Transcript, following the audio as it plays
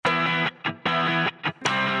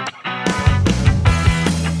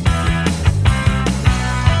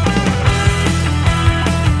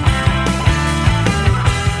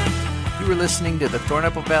listening to the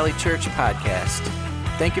Thornapple Valley Church podcast.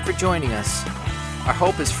 Thank you for joining us. Our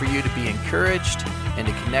hope is for you to be encouraged and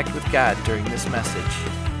to connect with God during this message.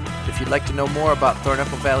 If you'd like to know more about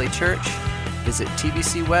Thornapple Valley Church, visit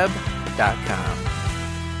tvcweb.com.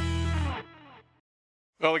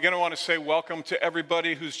 Well, again, I want to say welcome to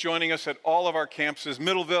everybody who's joining us at all of our campuses.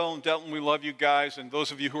 Middleville and Delton, we love you guys, and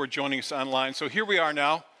those of you who are joining us online. So here we are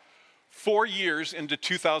now, 4 years into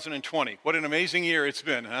 2020. What an amazing year it's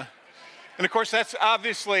been, huh? And of course, that's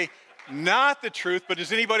obviously not the truth, but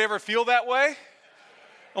does anybody ever feel that way?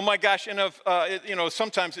 Oh my gosh, and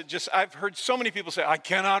sometimes I've heard so many people say, I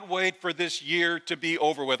cannot wait for this year to be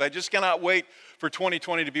over with. I just cannot wait for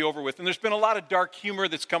 2020 to be over with. And there's been a lot of dark humor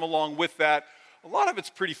that's come along with that. A lot of it's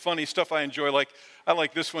pretty funny stuff I enjoy. I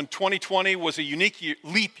like this one. 2020 was a unique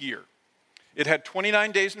leap year. It had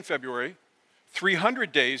 29 days in February,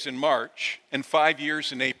 300 days in March, and 5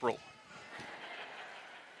 years in April.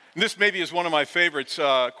 And this maybe is one of my favorites.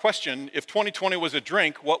 Question, if 2020 was a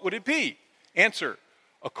drink, what would it be? Answer,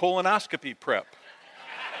 a colonoscopy prep.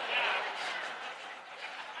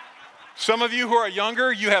 Some of you who are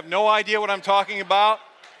younger, you have no idea what I'm talking about,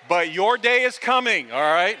 but your day is coming, all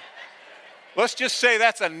right? Let's just say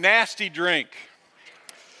that's a nasty drink.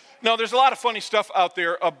 No, there's a lot of funny stuff out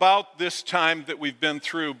there about this time that we've been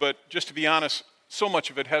through, but just to be honest, so much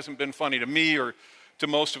of it hasn't been funny to me or to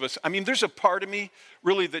most of us. I mean, there's a part of me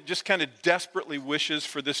really that just kind of desperately wishes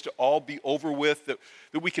for this to all be over with, that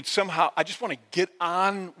we could somehow, I just want to get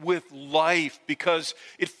on with life because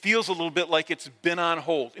it feels a little bit like it's been on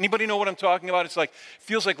hold. Anybody know what I'm talking about? It's like, it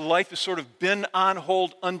feels like life has sort of been on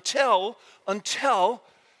hold until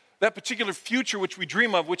that particular future which we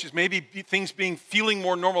dream of, which is maybe things feeling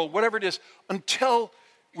more normal, whatever it is, until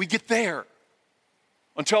we get there,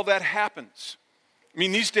 until that happens. I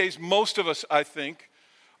mean, these days, most of us, I think,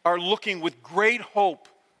 are looking with great hope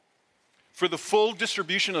for the full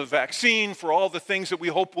distribution of the vaccine, for all the things that we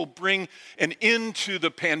hope will bring an end to the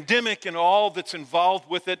pandemic and all that's involved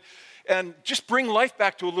with it, and just bring life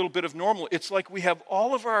back to a little bit of normal. It's like we have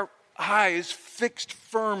all of our eyes fixed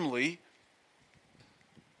firmly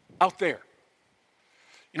out there.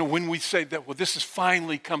 You know, when we say that, well, this has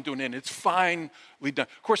finally come to an end, it's finally done.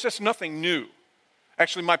 Of course, that's nothing new.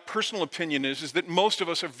 Actually, my personal opinion is that most of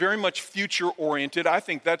us are very much future-oriented. I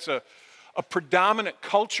think that's a predominant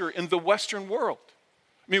culture in the Western world.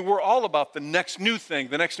 I mean, we're all about the next new thing,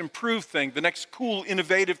 the next improved thing, the next cool,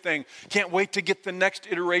 innovative thing. Can't wait to get the next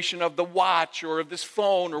iteration of the watch or of this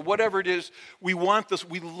phone or whatever it is. We want this.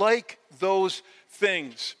 We like those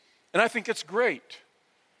things. And I think it's great.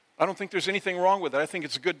 I don't think there's anything wrong with it. I think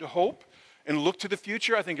it's good to hope and look to the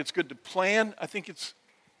future. I think it's good to plan. I think it's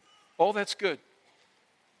all that's good.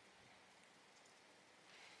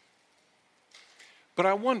 But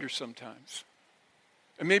I wonder sometimes,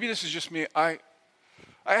 and maybe this is just me, I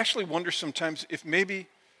actually wonder sometimes if maybe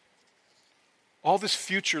all this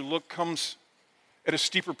future look comes at a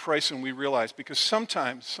steeper price than we realize, because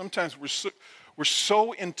sometimes we're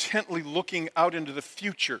so intently looking out into the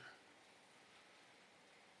future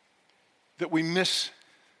that we miss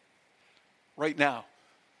right now.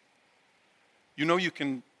 You know you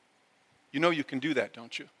can do that,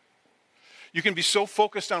 don't you? You can be so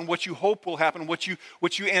focused on what you hope will happen, what you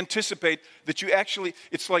anticipate, that you actually,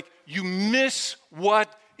 it's like you miss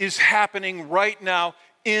what is happening right now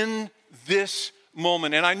in this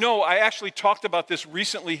moment. And I know I actually talked about this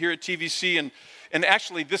recently here at TVC, and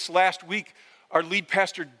actually this last week, our lead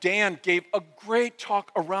pastor, Dan, gave a great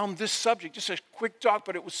talk around this subject, just a quick talk,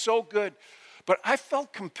 but it was so good. But I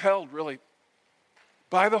felt compelled, really,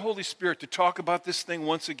 by the Holy Spirit to talk about this thing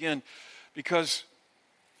once again, because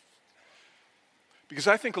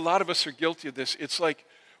I think a lot of us are guilty of this. It's like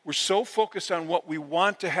we're so focused on what we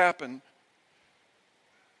want to happen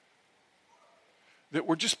that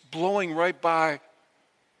we're just blowing right by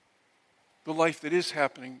the life that is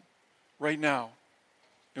happening right now,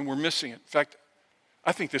 and we're missing it. In fact,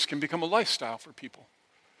 I think this can become a lifestyle for people.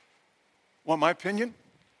 Want my opinion?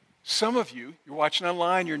 Some of you, you're watching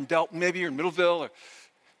online, you're in Delton, maybe you're in Middleville, or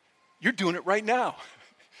you're doing it right now.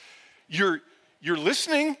 You're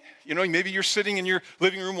listening, you know, maybe you're sitting in your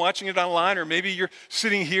living room watching it online, or maybe you're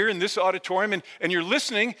sitting here in this auditorium and you're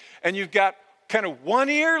listening, and you've got kind of one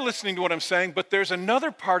ear listening to what I'm saying, but there's another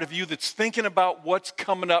part of you that's thinking about what's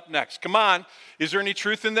coming up next. Come on, is there any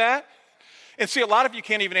truth in that? And see, a lot of you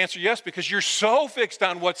can't even answer yes because you're so fixed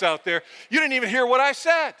on what's out there, you didn't even hear what I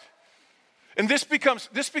said. And this becomes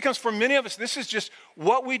for many of us, this is just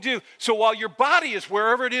what we do. So while your body is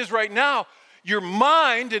wherever it is right now, your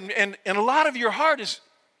mind and a lot of your heart is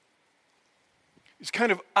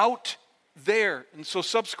kind of out there. And so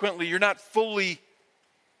subsequently, you're not fully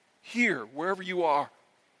here, wherever you are.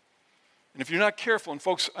 And if you're not careful, and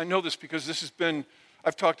folks, I know this because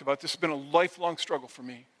I've talked about this has been a lifelong struggle for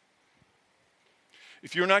me.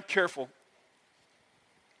 If you're not careful,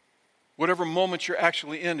 whatever moment you're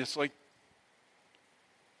actually in, it's like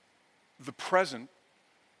the present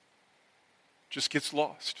just gets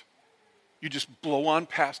lost. You just blow on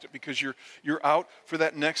past it because you're out for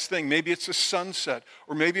that next thing. Maybe it's a sunset,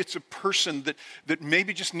 or maybe it's a person that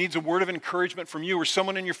maybe just needs a word of encouragement from you or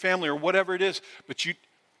someone in your family or whatever it is, but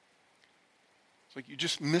it's like you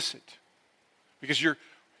just miss it because you're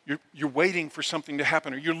waiting for something to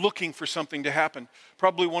happen, or you're looking for something to happen.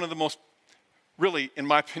 Probably one of the most, really, in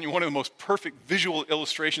my opinion, one of the most perfect visual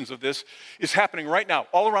illustrations of this is happening right now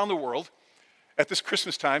all around the world at this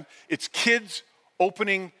Christmas time. It's kids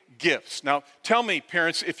opening gifts. Now, tell me,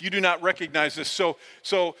 parents, if you do not recognize this.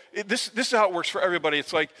 This is how it works for everybody.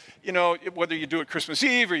 It's like, whether you do it Christmas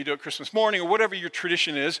Eve or you do it Christmas morning or whatever your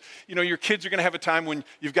tradition is, your kids are going to have a time when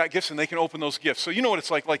you've got gifts and they can open those gifts. So you know what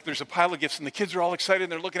it's like. Like there's a pile of gifts and the kids are all excited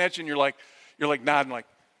and they're looking at you and you're like nodding like,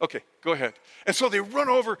 okay, go ahead. And so they run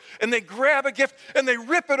over and they grab a gift and they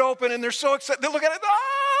rip it open and they're so excited. They look at it,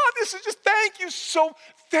 this is just thank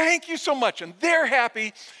you so much. And they're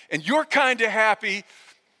happy and you're kind of happy.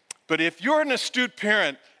 But if you're an astute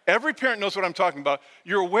parent, every parent knows what I'm talking about.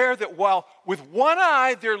 You're aware that while with one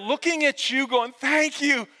eye they're looking at you going, thank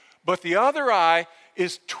you, but the other eye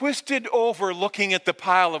is twisted over looking at the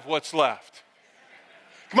pile of what's left.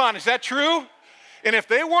 Come on, is that true? And if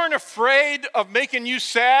they weren't afraid of making you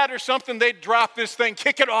sad or something, they'd drop this thing,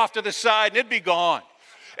 kick it off to the side, and it'd be gone.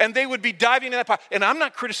 And they would be diving in that pile. And I'm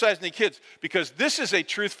not criticizing the kids because this is a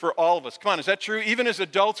truth for all of us. Come on, is that true? Even as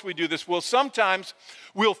adults, we do this. Sometimes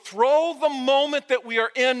we'll throw the moment that we are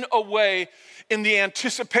in away in the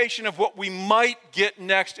anticipation of what we might get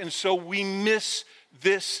next. And so we miss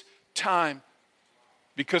this time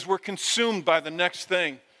because we're consumed by the next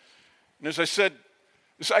thing. And as I said,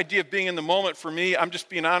 this idea of being in the moment for me, I'm just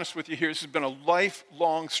being honest with you here. This has been a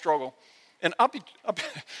lifelong struggle. And I'll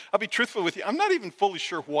be truthful with you. I'm not even fully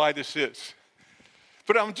sure why this is.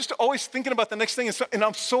 But I'm just always thinking about the next thing, and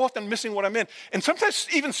I'm so often missing what I'm in. And sometimes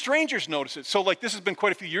even strangers notice it. So like this has been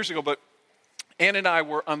quite a few years ago, but Ann and I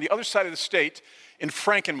were on the other side of the state in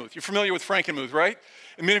Frankenmuth. You're familiar with Frankenmuth, right?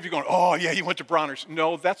 And many of you are going, oh yeah, you went to Bronner's.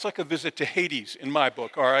 No, that's like a visit to Hades in my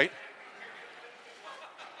book, all right?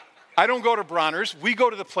 I don't go to Bronner's. We go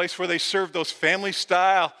to the place where they serve those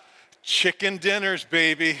family-style chicken dinners,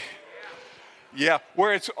 baby. Yeah,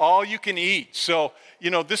 where it's all you can eat. So,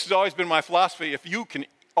 this has always been my philosophy. If you can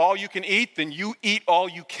all you can eat, then you eat all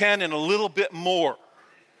you can and a little bit more.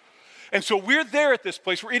 And so we're there at this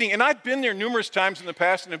place, we're eating. And I've been there numerous times in the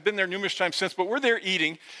past and have been there numerous times since, but we're there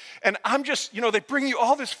eating. And I'm just, they bring you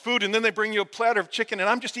all this food and then they bring you a platter of chicken. And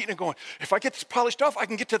I'm just eating and going, if I get this polished off, I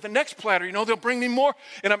can get to the next platter. They'll bring me more.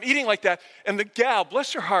 And I'm eating like that. And the gal,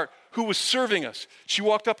 bless her heart, who was serving us, she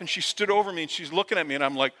walked up and she stood over me and she's looking at me and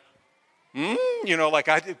I'm like, what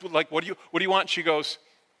do you want? She goes,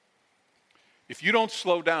 if you don't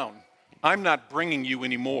slow down, I'm not bringing you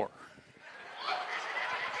anymore.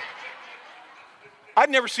 I'd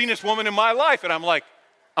never seen this woman in my life. And I'm like,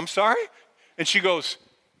 I'm sorry? And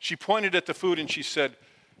she pointed at the food and she said,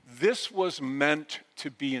 this was meant to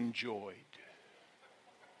be enjoyed.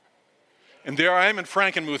 And there I am in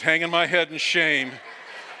Frankenmuth, hanging my head in shame.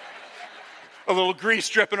 A little grease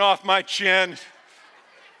dripping off my chin.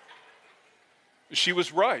 She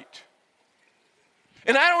was right.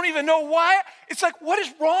 And I don't even know why. It's like, what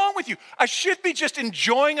is wrong with you? I should be just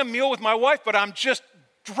enjoying a meal with my wife, but I'm just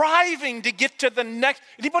driving to get to the next.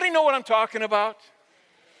 Anybody know what I'm talking about?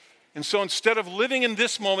 And so instead of living in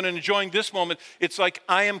this moment and enjoying this moment, it's like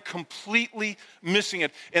I am completely missing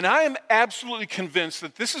it. And I am absolutely convinced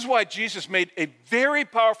that this is why Jesus made a very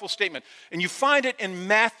powerful statement. And you find it in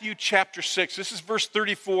Matthew chapter 6. This is verse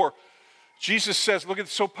 34. Jesus says, look at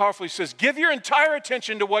it so powerfully. He says, give your entire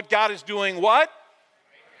attention to what God is doing. What?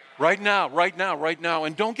 Right now.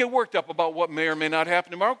 And don't get worked up about what may or may not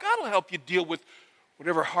happen tomorrow. God will help you deal with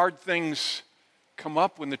whatever hard things come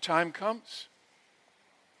up when the time comes.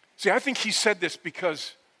 See, I think he said this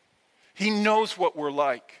because he knows what we're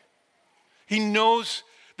like. He knows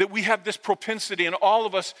that we have this propensity in all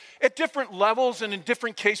of us at different levels and in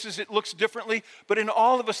different cases it looks differently, but in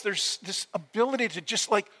all of us there's this ability to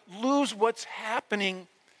just lose what's happening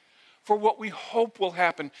for what we hope will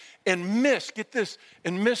happen and miss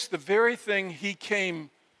the very thing he came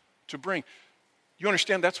to bring. You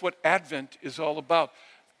understand that's what Advent is all about.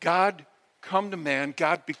 God come to man,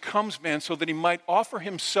 God becomes man so that he might offer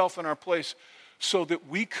himself in our place so that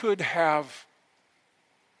we could have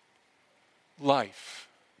life.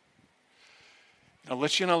 I'll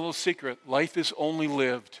let you in on a little secret. Life is only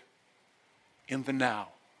lived in the now.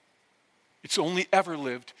 It's only ever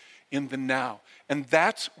lived in the now. And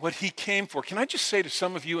that's what he came for. Can I just say to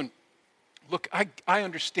some of you, and look, I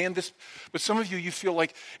understand this, but some of you, you feel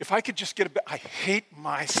like, if I could just get a bit, I hate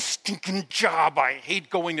my stinking job. I hate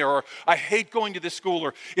going there, or I hate going to this school,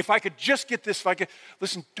 or if I could just get this,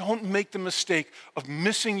 listen, don't make the mistake of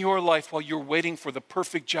missing your life while you're waiting for the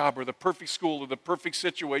perfect job, or the perfect school, or the perfect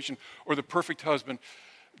situation, or the perfect husband.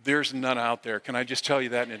 There's none out there. Can I just tell you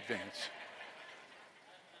that in advance?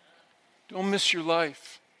 Don't miss your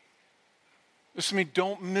life. Listen to me,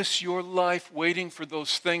 don't miss your life waiting for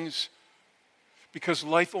those things, because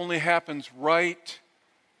life only happens right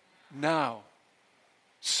now.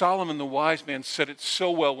 Solomon the wise man said it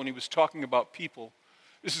so well when he was talking about people.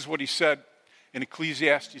 This is what he said in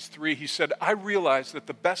Ecclesiastes 3. He said, I realize that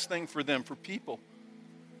the best thing for them, for people,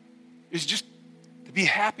 is just to be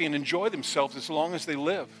happy and enjoy themselves as long as they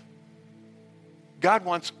live. God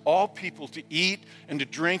wants all people to eat and to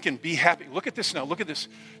drink and be happy. Look at this now, look at this.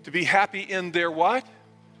 To be happy in their what?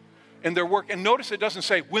 In their work. And notice it doesn't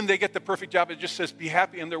say when they get the perfect job. It just says be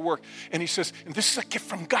happy in their work. And he says, and this is a gift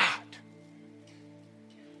from God.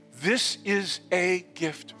 This is a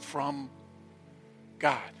gift from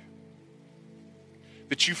God.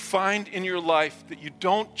 That you find in your life that you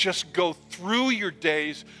don't just go through your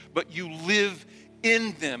days, but you live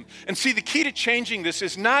in them. And see, the key to changing this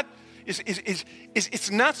is not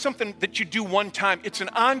it's not something that you do one time. It's an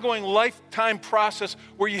ongoing lifetime process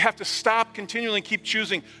where you have to stop continually and keep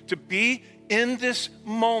choosing to be in this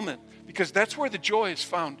moment, because that's where the joy is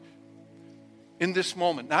found, in this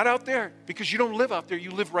moment. Not out there, because you don't live out there, you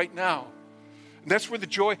live right now. And that's where the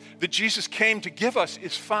joy that Jesus came to give us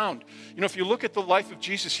is found. You know, if you look at the life of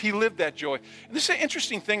Jesus, he lived that joy. And this is an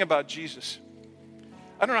interesting thing about Jesus.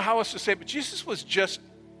 I don't know how else to say it, but Jesus was just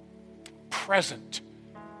present.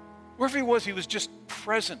 Wherever he was just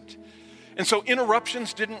present. And so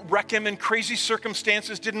interruptions didn't wreck him, and crazy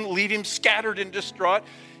circumstances didn't leave him scattered and distraught.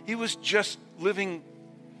 He was just living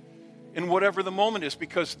in whatever the moment is,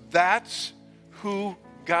 because that's who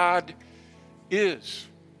God is.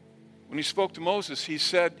 When he spoke to Moses, he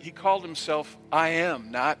said, he called himself I am,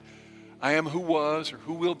 not I am who was or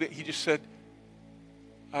who will be. He just said,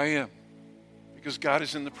 I am, because God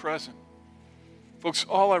is in the present. Folks,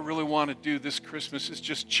 all I really want to do this Christmas is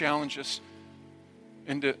just challenge us,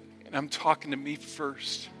 and I'm talking to me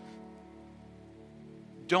first.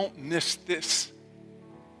 Don't miss this.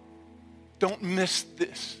 Don't miss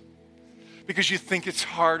this. Because you think it's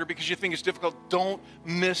hard or because you think it's difficult, don't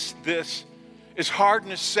miss this. As hard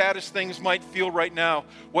and as sad as things might feel right now,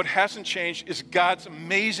 what hasn't changed is God's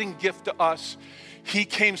amazing gift to us. He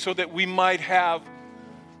came so that we might have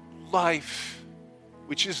life,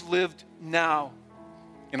 which is lived now.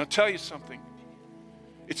 And I'll tell you something.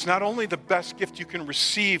 It's not only the best gift you can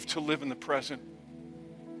receive to live in the present.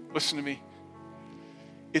 Listen to me.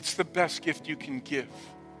 It's the best gift you can give.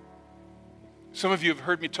 Some of you have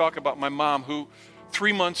heard me talk about my mom, who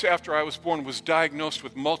 3 months after I was born was diagnosed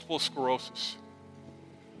with multiple sclerosis.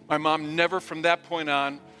 My mom never from that point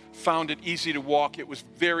on found it easy to walk. It was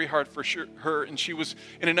very hard for her, and she was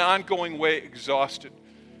in an ongoing way exhausted.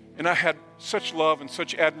 And I had such love and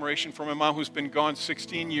such admiration for my mom, who's been gone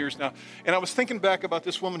 16 years now. And I was thinking back about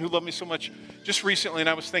this woman who loved me so much just recently, and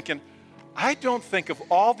I was thinking, I don't think of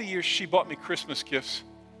all the years she bought me Christmas gifts.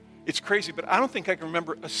 It's crazy, but I don't think I can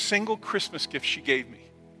remember a single Christmas gift she gave me.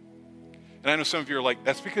 And I know some of you are like,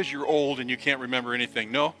 that's because you're old and you can't remember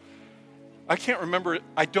anything. No, I can't remember.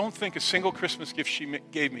 I don't think a single Christmas gift she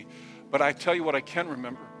gave me. But I tell you what I can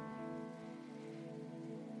remember.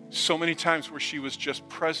 So many times where she was just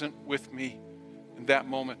present with me in that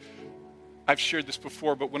moment. I've shared this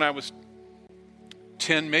before, but when I was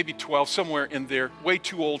 10, maybe 12, somewhere in there, way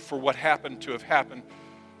too old for what happened to have happened,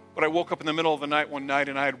 but I woke up in the middle of the night one night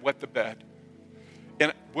and I had wet the bed.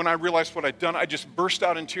 And when I realized what I'd done, I just burst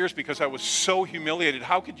out in tears because I was so humiliated.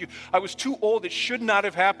 How could you? I was too old. It should not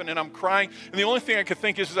have happened, and I'm crying. And the only thing I could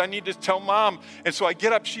think is I need to tell Mom. And so I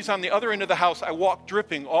get up. She's on the other end of the house. I walk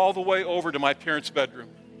dripping all the way over to my parents' bedroom.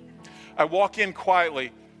 I walk in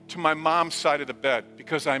quietly to my mom's side of the bed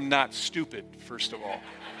because I'm not stupid, first of all.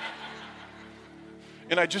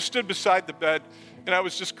 And I just stood beside the bed, and I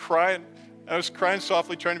was just crying. I was crying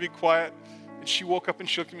softly, trying to be quiet. And she woke up and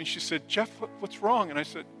shook at me. She said, Jeff, what's wrong? And I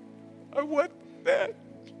said, I wet the bed.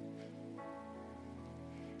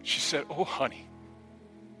 She said, oh, honey.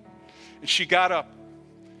 And she got up,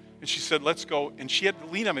 And she said, let's go. And she had to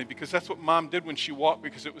lean on me because that's what Mom did when she walked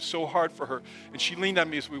because it was so hard for her. And she leaned on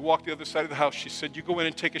me as we walked the other side of the house. She said, you go in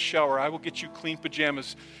and take a shower. I will get you clean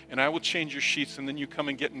pajamas and I will change your sheets and then you come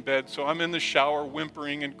and get in bed. So I'm in the shower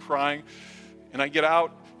whimpering and crying. And I get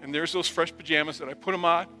out and there's those fresh pajamas and I put them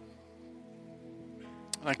on.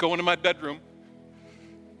 And I go into my bedroom.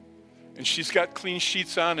 And she's got clean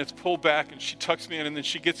sheets on. It's pulled back and she tucks me in and then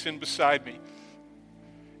she gets in beside me.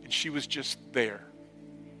 And she was just there.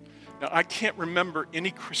 Now, I can't remember any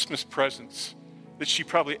Christmas presents that she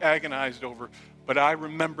probably agonized over, but I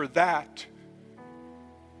remember that.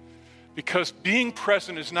 Because being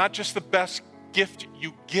present is not just the best gift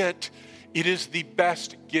you get, it is the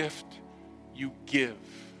best gift you give.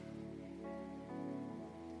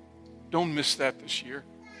 Don't miss that this year.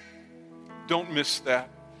 Don't miss that.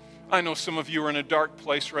 I know some of you are in a dark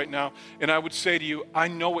place right now, and I would say to you, I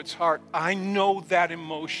know it's hard. I know that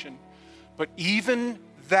emotion, but even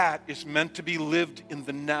that is meant to be lived in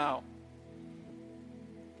the now.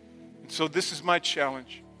 And so this is my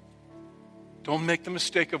challenge. Don't make the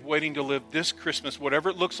mistake of waiting to live this Christmas, whatever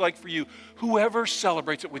it looks like for you, whoever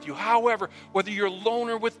celebrates it with you, however, whether you're alone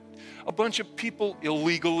or with a bunch of people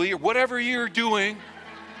illegally or whatever you're doing.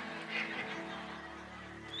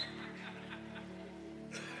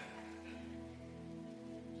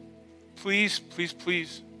 Please, please,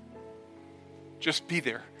 please, just be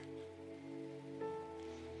there.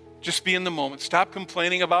 Just be in the moment. Stop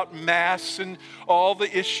complaining about mass and all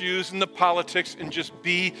the issues and the politics and just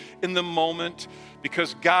be in the moment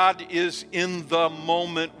because God is in the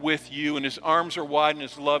moment with you and his arms are wide and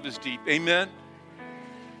his love is deep. Amen?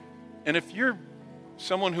 And if you're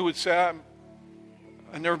someone who would say,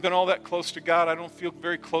 I've never been all that close to God, I don't feel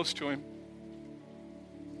very close to him,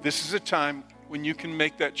 this is a time when you can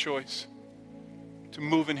make that choice to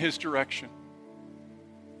move in his direction.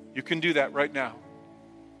 You can do that right now.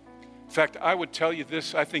 In fact, I would tell you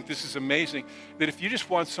this, I think this is amazing, that if you just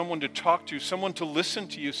want someone to talk to, someone to listen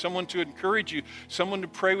to you, someone to encourage you, someone to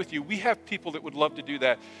pray with you, we have people that would love to do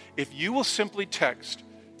that. If you will simply text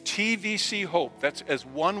TVC Hope, that's as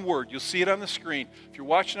one word, you'll see it on the screen. If you're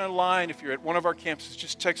watching online, if you're at one of our campuses,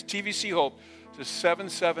 just text TVC Hope to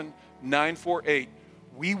 77948.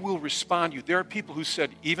 We will respond to you. There are people who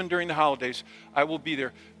said, even during the holidays, I will be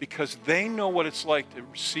there because they know what it's like to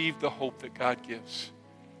receive the hope that God gives.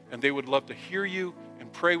 And they would love to hear you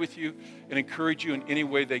and pray with you and encourage you in any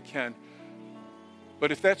way they can.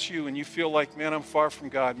 But if that's you and you feel like, man, I'm far from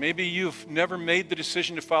God, maybe you've never made the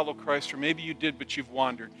decision to follow Christ, or maybe you did, but you've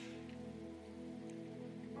wandered.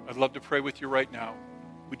 I'd love to pray with you right now.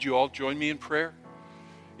 Would you all join me in prayer?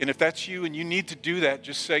 And if that's you and you need to do that,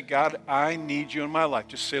 just say, God, I need you in my life.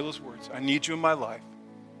 Just say those words. I need you in my life.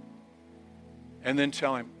 And then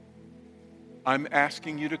tell him, I'm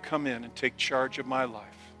asking you to come in and take charge of my life.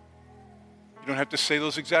 You don't have to say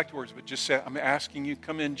those exact words, but just say, I'm asking you,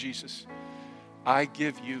 come in, Jesus. I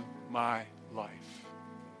give you my life.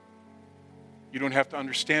 You don't have to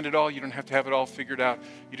understand it all. You don't have to have it all figured out.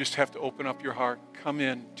 You just have to open up your heart. Come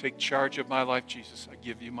in, take charge of my life, Jesus. I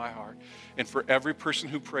give you my heart. And for every person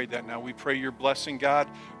who prayed that now, we pray your blessing, God.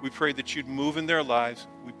 We pray that you'd move in their lives.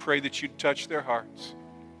 We pray that you'd touch their hearts.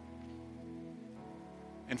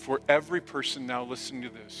 And for every person now listening to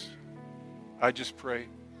this, I just pray,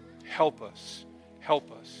 help us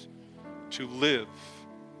to live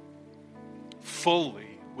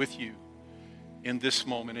fully with you in this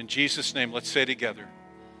moment. In Jesus' name, let's say together,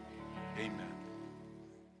 amen.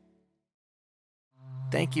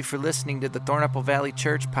 Thank you for listening to the Thornapple Valley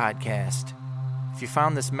Church podcast. If you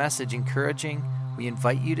found this message encouraging, we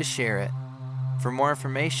invite you to share it. For more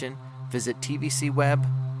information, visit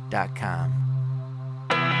tvcweb.com.